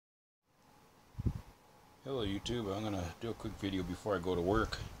Hello YouTube, I'm gonna do a quick video before I go to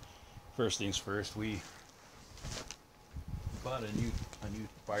work. First things first, we bought a new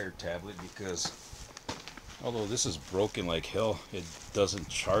fire tablet because although this is broken like hell, it doesn't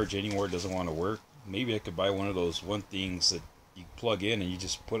charge anymore, it doesn't want to work. Maybe I could buy one of those things that you plug in and you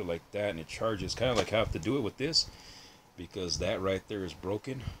just put it like that and it charges. Kind of like I have to do it with this because that right there is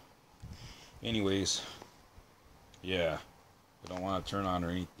broken. Anyways, yeah, I don't want to turn on or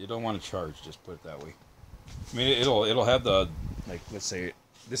anything. You don't want to charge, just put it that way. I mean, it'll have the, like, let's say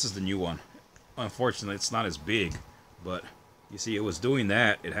this is the new one. Unfortunately, it's not as big, but you see, it was doing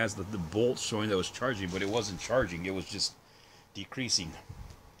that. It has the bolt showing that it was charging, but it wasn't charging. It was just decreasing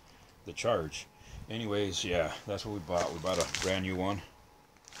the charge. Anyways, yeah, that's what we bought. We bought a brand new one,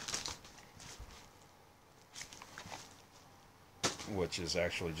 which is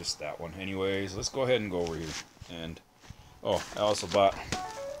actually just that one. Anyways, let's go ahead and go over here. And oh, I also bought.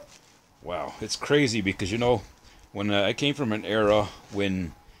 Wow, it's crazy because when I came from an era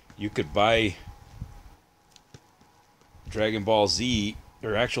when you could buy Dragon Ball Z,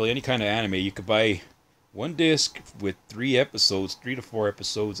 or actually any kind of anime, you could buy one disc with 3 to 4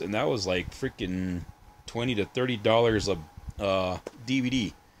 episodes, and that was like freaking $20 to $30 a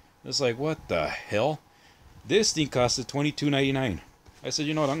DVD. It's like, what the hell? This thing costed $22.99. I said,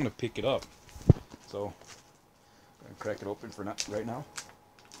 you know what, I'm gonna pick it up. So I'm gonna crack it open for right now.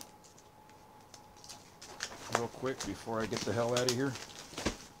 Real quick before I get the hell out of here.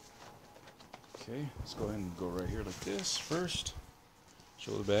 Okay, let's go ahead and go right here like this first.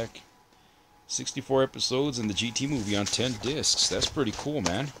 Show the back. 64 episodes in the GT movie on 10 discs. That's pretty cool,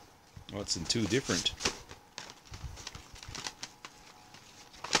 man. Oh, it's in 2 different.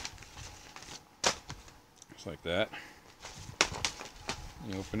 Just like that.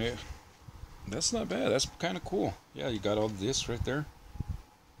 You open it. That's not bad. That's kind of cool. Yeah, you got all the discs right there.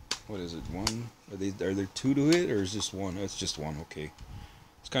 What is it? One? Are there 2 to it, or is just one? It's just one. Okay.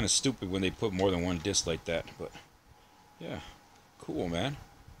 It's kind of stupid when they put more than one disc like that, but yeah, cool, man.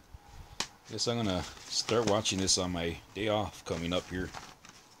 Guess I'm gonna start watching this on my day off coming up here,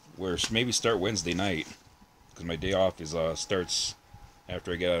 where maybe start Wednesday night, because my day off is starts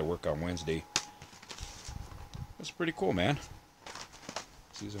after I get out of work on Wednesday. That's pretty cool, man.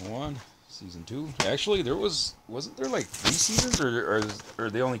 Season 1. Season 2. Actually, wasn't there like 3 seasons, or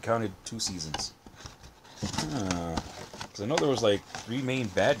they only counted 2 seasons? Because I know there was like 3 main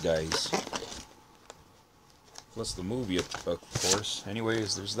bad guys. Plus the movie, of course.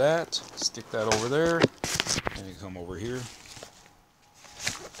 Anyways, there's that. Stick that over there. And you come over here.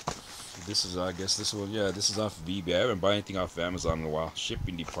 This is, I guess this one, yeah, this is off of eBay. I haven't bought anything off of Amazon in a while.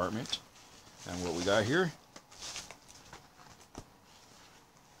 Shipping department. And what we got here?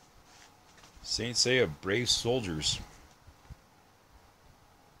 Saint Seiya Brave Soldiers.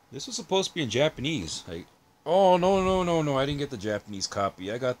 This was supposed to be in Japanese. Oh, no. I didn't get the Japanese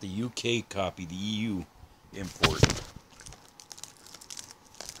copy. I got the UK copy, the EU import.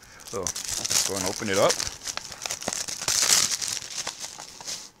 So, let's go and open it up.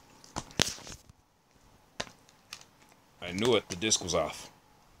 I knew it. The disc was off.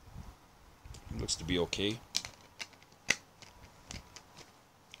 It looks to be okay.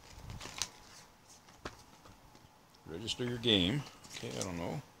 Register your game. Okay, I don't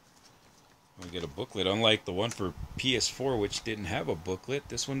know. We get a booklet. Unlike the one for PS4, which didn't have a booklet,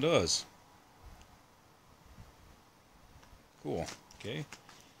 this one does. Cool. Okay.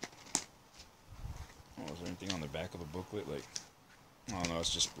 Oh, is there anything on the back of the booklet? Like, oh no,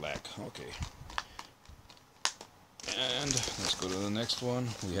 it's just black. Okay. And let's go to the next one.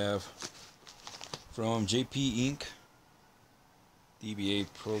 We have from JP Inc. DBA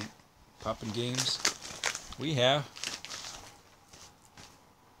Pro Poppin' Games. We have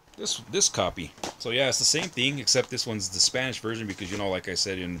this copy. So yeah, it's the same thing, except this one's the Spanish version because, like I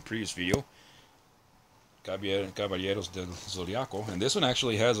said in the previous video, Caballeros del Zodiaco, and this one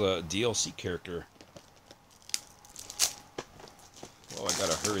actually has a DLC character. Well, I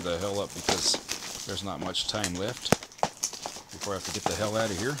gotta hurry the hell up because there's not much time left before I have to get the hell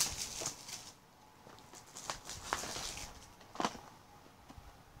out of here.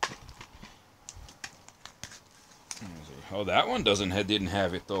 Oh, that one didn't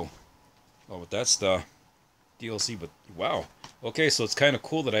have it though. Oh, but that's the DLC. But wow. Okay, so it's kind of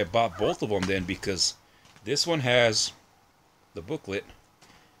cool that I bought both of them then, because this one has the booklet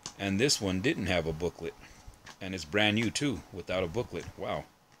and this one didn't have a booklet, and it's brand new too without a booklet. Wow.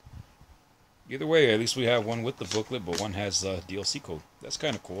 Either way, at least we have one with the booklet, but one has the DLC code. That's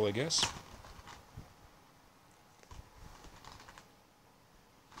kind of cool, I guess.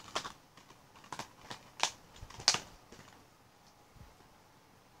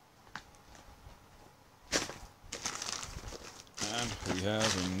 And we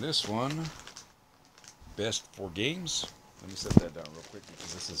have in this one, best 4 games. Let me set that down real quick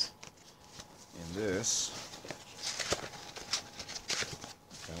because this is in this.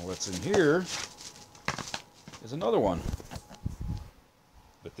 And what's in here is another one.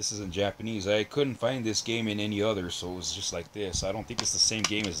 But this is in Japanese. I couldn't find this game in any other, so it was just like this. I don't think it's the same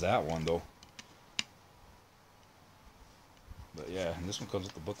game as that one, though. But yeah, and this one comes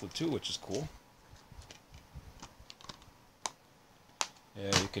with the booklet too, which is cool.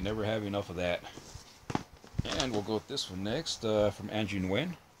 Yeah, you can never have enough of that. And we'll go with this one next, from Andrew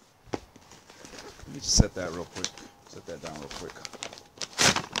Nguyen. Let me just set that real quick. Set that down real quick.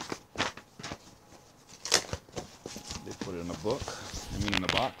 They put it in a book. I mean in a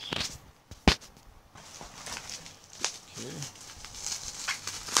box. Okay.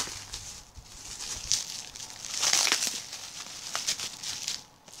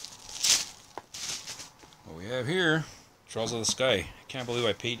 What we have here, Trials of the Sky. I can't believe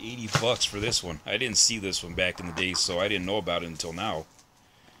I paid 80 bucks for this one. I didn't see this one back in the day, so I didn't know about it until now.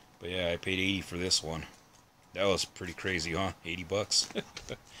 But yeah, I paid 80 for this one. That was pretty crazy, huh? 80 bucks.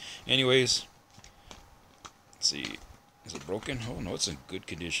 Anyways, let's see. Is it broken? Oh no, it's in good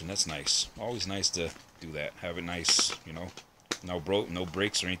condition. That's nice. Always nice to do that. Have it nice, you know. No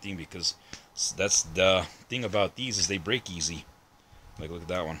breaks or anything, because that's the thing about these is they break easy. Like, look at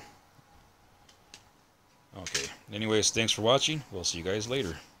that one. Okay. Anyways, thanks for watching. We'll see you guys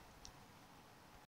later.